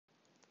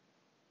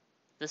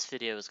This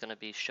video is going to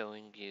be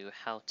showing you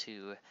how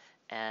to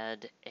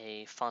add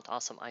a Font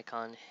Awesome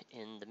icon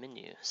in the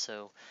menu.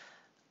 So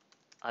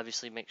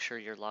obviously make sure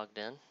you're logged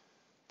in.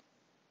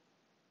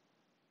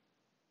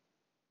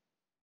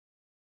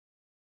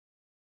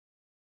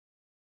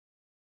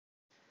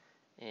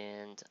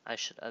 And I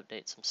should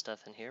update some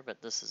stuff in here,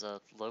 but this is a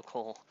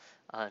local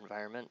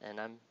environment and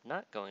I'm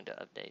not going to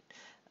update.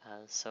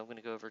 So I'm going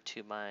to go over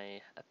to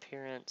my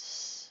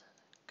appearance,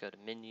 go to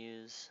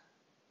menus.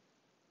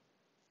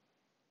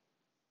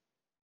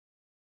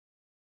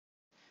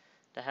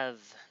 To have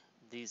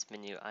these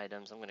menu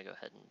items, I'm going to go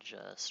ahead and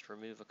just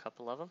remove a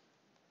couple of them.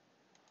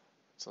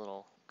 It's a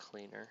little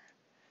cleaner.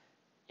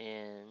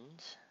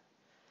 And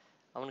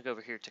I want to go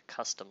over here to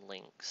custom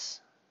links.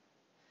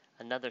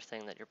 Another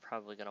thing that you're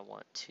probably going to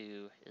want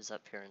to is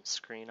up here in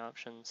screen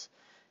options.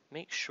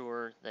 Make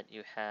sure that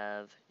you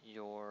have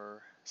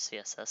your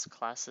CSS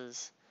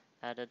classes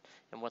added,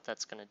 and what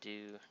that's going to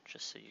do,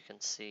 just so you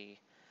can see,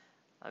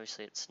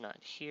 obviously it's not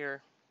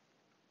here.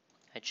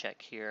 I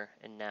check here,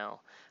 and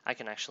now I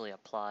can actually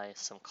apply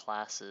some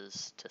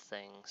classes to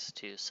things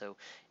too. So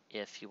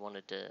if you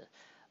wanted to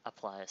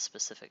apply a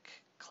specific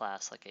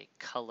class like a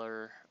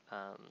color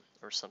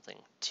or something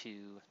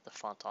to the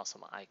Font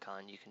Awesome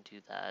icon, you can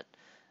do that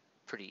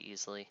pretty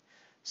easily.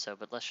 So,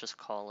 but let's just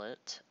call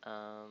it,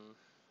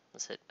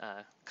 let's hit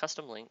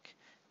custom link.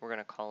 We're going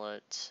to call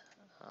it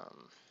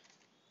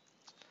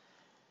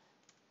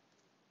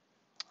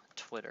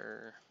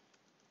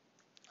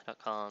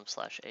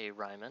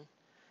twitter.com/aryman.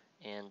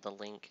 And the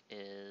link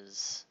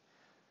is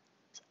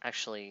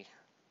actually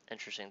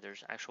interesting.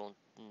 There's actual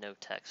no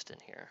text in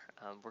here.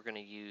 We're going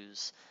to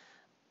use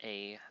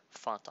a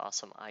Font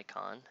Awesome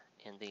icon,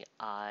 and the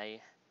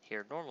I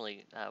here,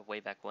 normally way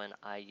back when,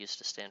 I used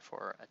to stand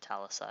for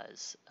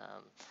italicized.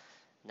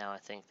 Now I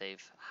think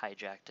they've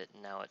hijacked it,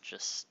 and now it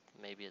just,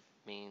 maybe it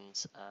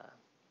means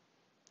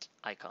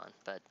icon,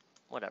 but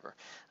whatever.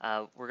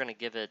 We're going to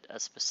give it a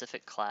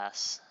specific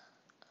class,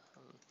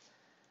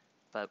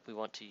 but we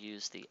want to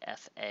use the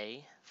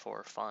FA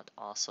for Font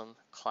Awesome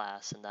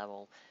class, and that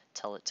will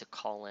tell it to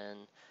call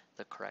in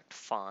the correct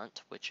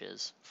font, which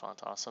is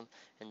Font Awesome,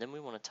 and then we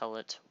want to tell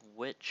it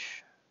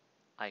which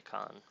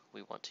icon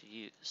we want to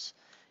use.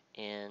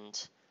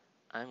 And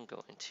I'm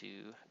going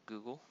to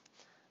Google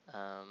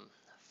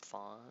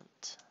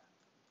Font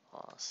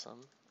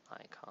Awesome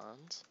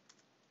icons.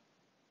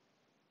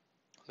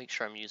 Make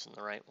sure I'm using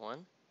the right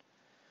one,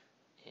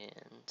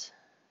 and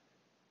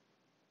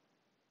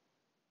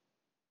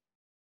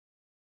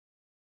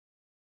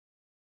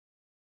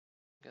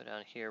go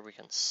down here. We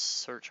can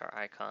search our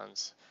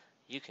icons.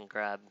 You can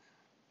grab,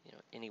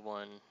 any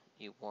one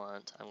you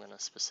want. I'm going to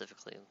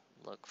specifically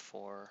look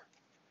for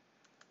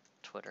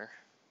Twitter.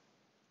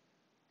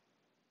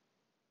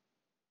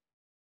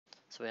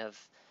 So we have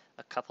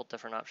a couple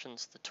different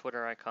options. The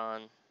Twitter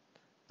icon,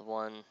 the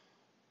one,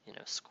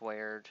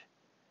 squared,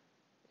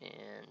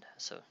 and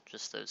so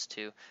just those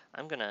two.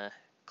 I'm going to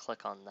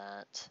click on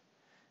that,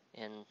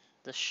 and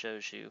this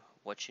shows you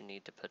what you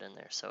need to put in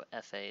there. So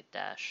FA-Twitter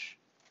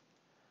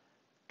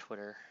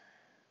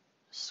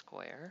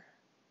square.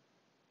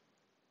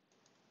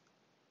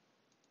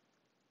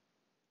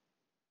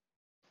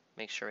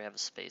 Make sure we have a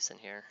space in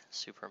here,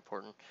 super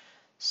important.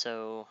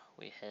 So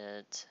we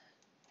hit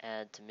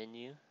add to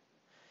menu,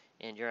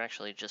 and you're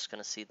actually just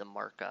going to see the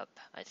markup,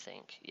 I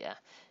think. Yeah,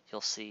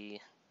 you'll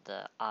see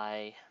the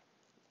I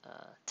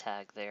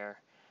tag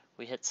there.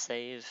 We hit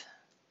save.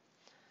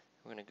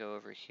 We're going to go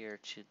over here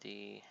to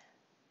the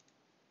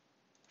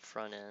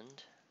front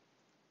end.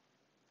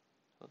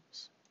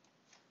 Oops,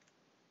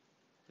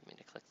 didn't mean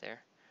to click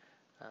there.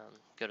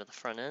 Go to the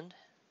front end.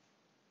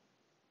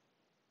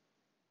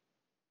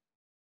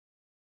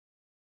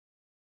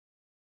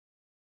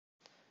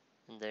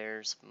 And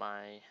there's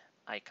my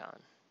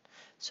icon.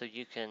 So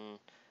you can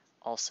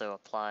also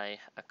apply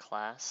a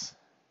class.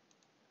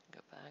 Go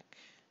back.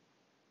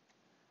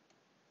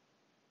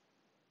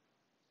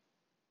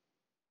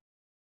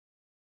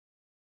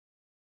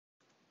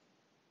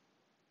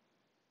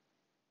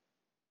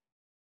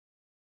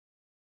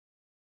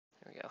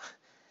 There we go.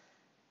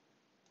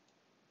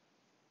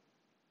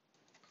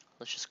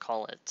 Let's just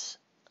call it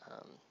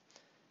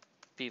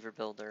Beaver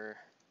Builder.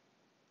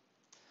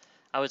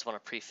 I always want to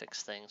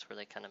prefix things where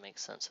they kind of make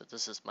sense. So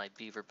this is my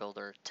Beaver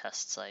Builder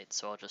test site,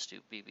 so I'll just do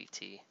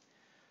BBT,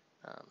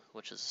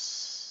 which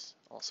is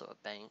also a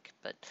bank.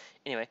 But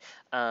anyway,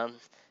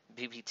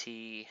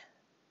 BBT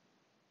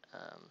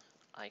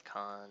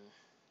icon,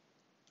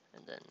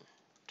 and then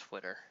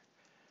Twitter.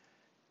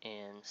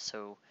 And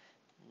so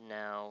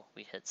now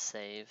we hit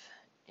save,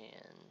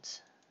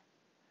 and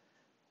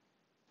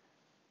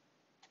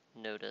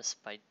notice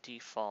by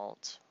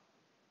default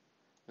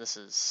this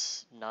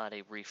is not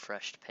a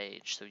refreshed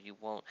page, so you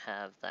won't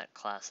have that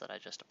class that I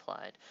just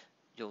applied.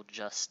 You'll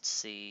just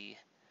see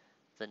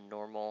the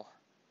normal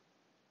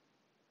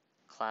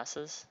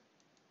classes.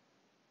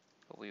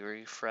 We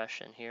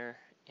refresh in here,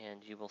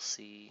 and you will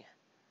see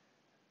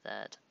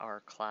that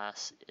our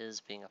class is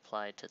being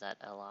applied to that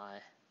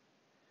LI.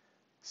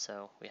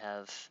 So we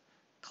have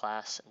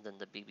class and then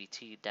the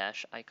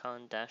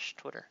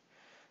BBT-icon-Twitter.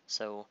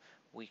 So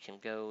we can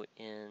go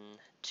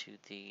into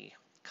the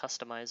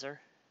customizer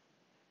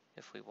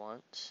if we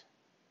want.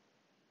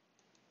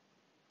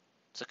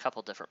 There's a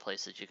couple different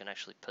places you can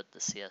actually put the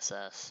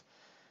CSS,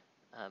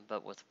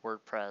 but with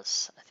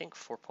WordPress, I think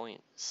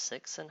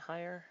 4.6 and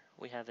higher,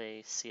 we have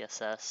a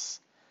CSS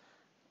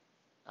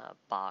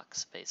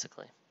box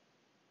basically.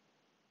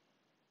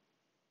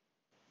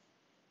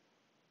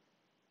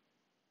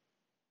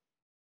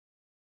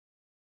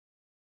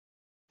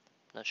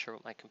 Not sure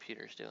what my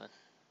computer's doing.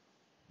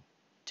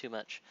 Too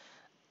much.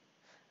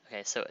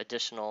 Okay, so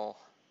additional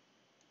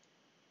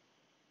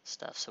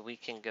stuff. So we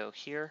can go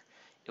here.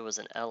 It was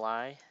an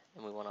LI,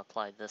 and we want to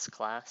apply this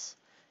class.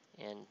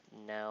 And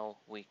now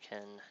we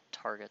can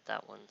target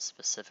that one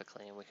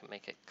specifically, and we can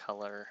make it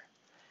color.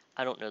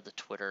 I don't know the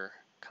Twitter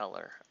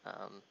color.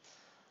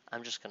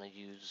 I'm just going to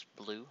use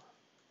blue.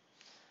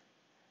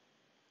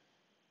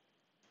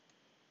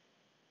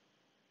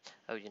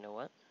 Oh, you know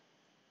what?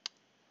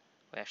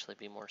 We actually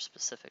be more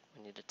specific.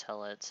 We need to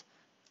tell it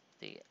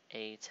the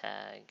A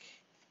tag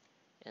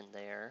in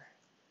there.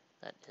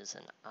 That is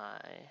an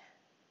I.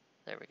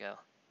 There we go.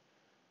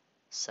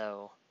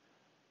 So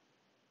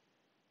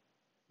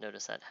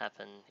notice that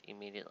happened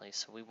immediately.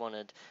 So we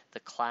wanted the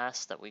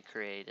class that we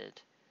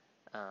created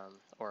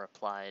or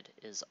applied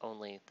is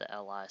only the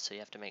LI. So you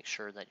have to make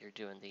sure that you're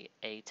doing the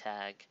A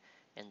tag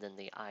and then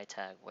the I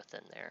tag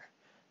within there.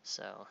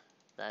 So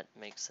that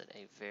makes it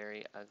a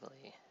very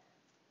ugly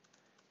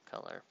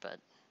color, but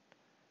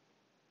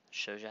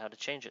shows you how to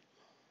change it.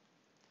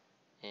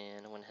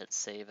 And I'm going to hit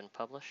save and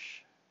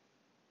publish.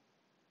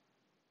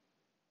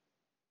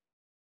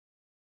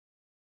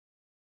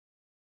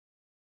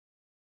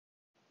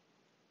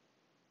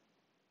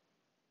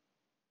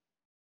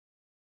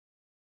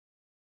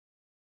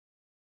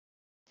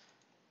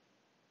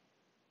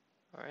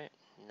 All right,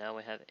 now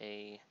we have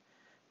a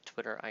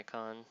Twitter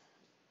icon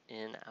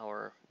in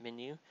our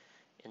menu,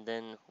 and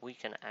then we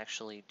can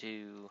actually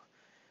do,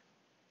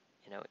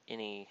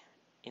 any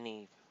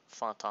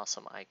font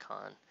awesome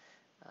icon.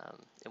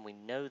 And we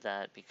know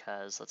that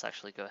because let's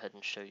actually go ahead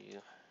and show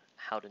you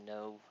how to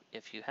know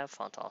if you have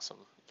font awesome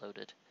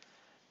loaded.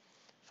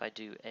 If I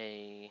do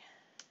I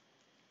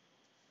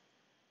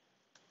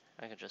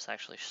could just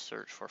actually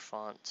search for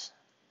font.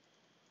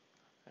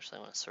 Actually,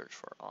 I want to search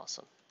for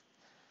awesome.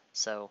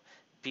 So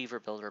Beaver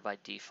Builder by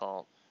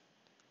default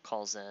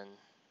calls in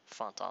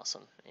font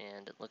awesome,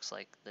 and it looks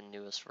like the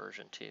newest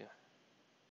version too.